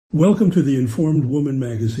Welcome to the Informed Woman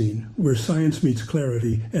magazine, where science meets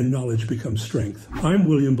clarity and knowledge becomes strength. I'm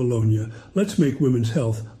William Bologna. Let's make women's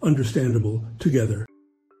health understandable together.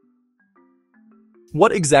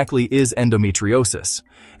 What exactly is endometriosis,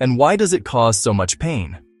 and why does it cause so much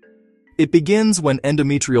pain? It begins when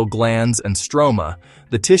endometrial glands and stroma,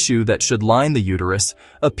 the tissue that should line the uterus,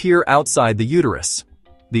 appear outside the uterus.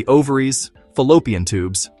 The ovaries, fallopian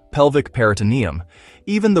tubes, pelvic peritoneum,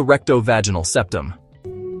 even the rectovaginal septum.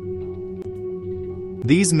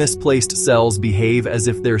 These misplaced cells behave as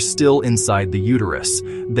if they're still inside the uterus.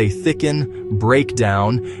 They thicken, break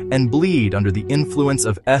down, and bleed under the influence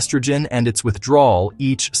of estrogen and its withdrawal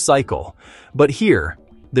each cycle. But here,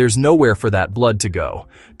 there's nowhere for that blood to go,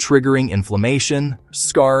 triggering inflammation,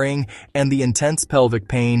 scarring, and the intense pelvic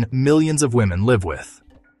pain millions of women live with.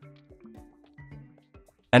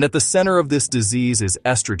 And at the center of this disease is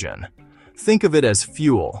estrogen. Think of it as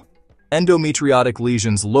fuel. Endometriotic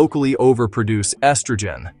lesions locally overproduce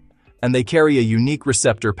estrogen, and they carry a unique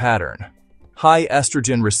receptor pattern: high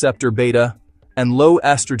estrogen receptor beta and low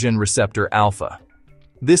estrogen receptor alpha.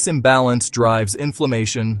 This imbalance drives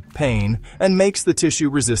inflammation, pain, and makes the tissue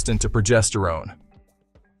resistant to progesterone.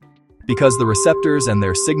 Because the receptors and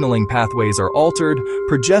their signaling pathways are altered,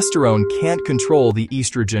 progesterone can't control the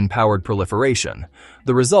estrogen-powered proliferation.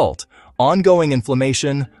 The result: ongoing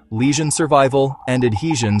inflammation, lesion survival, and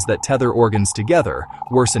adhesions that tether organs together,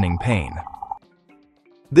 worsening pain.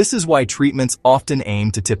 This is why treatments often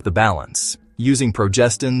aim to tip the balance, using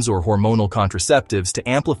progestins or hormonal contraceptives to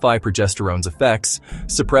amplify progesterone's effects,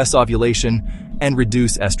 suppress ovulation, and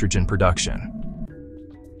reduce estrogen production.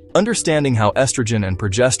 Understanding how estrogen and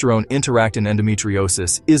progesterone interact in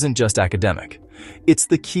endometriosis isn't just academic. It's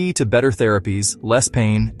the key to better therapies, less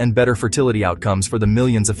pain, and better fertility outcomes for the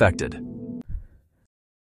millions affected.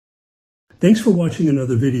 Thanks for watching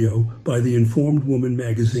another video by the Informed Woman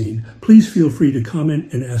magazine. Please feel free to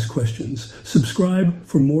comment and ask questions. Subscribe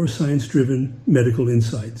for more science-driven medical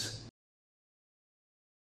insights.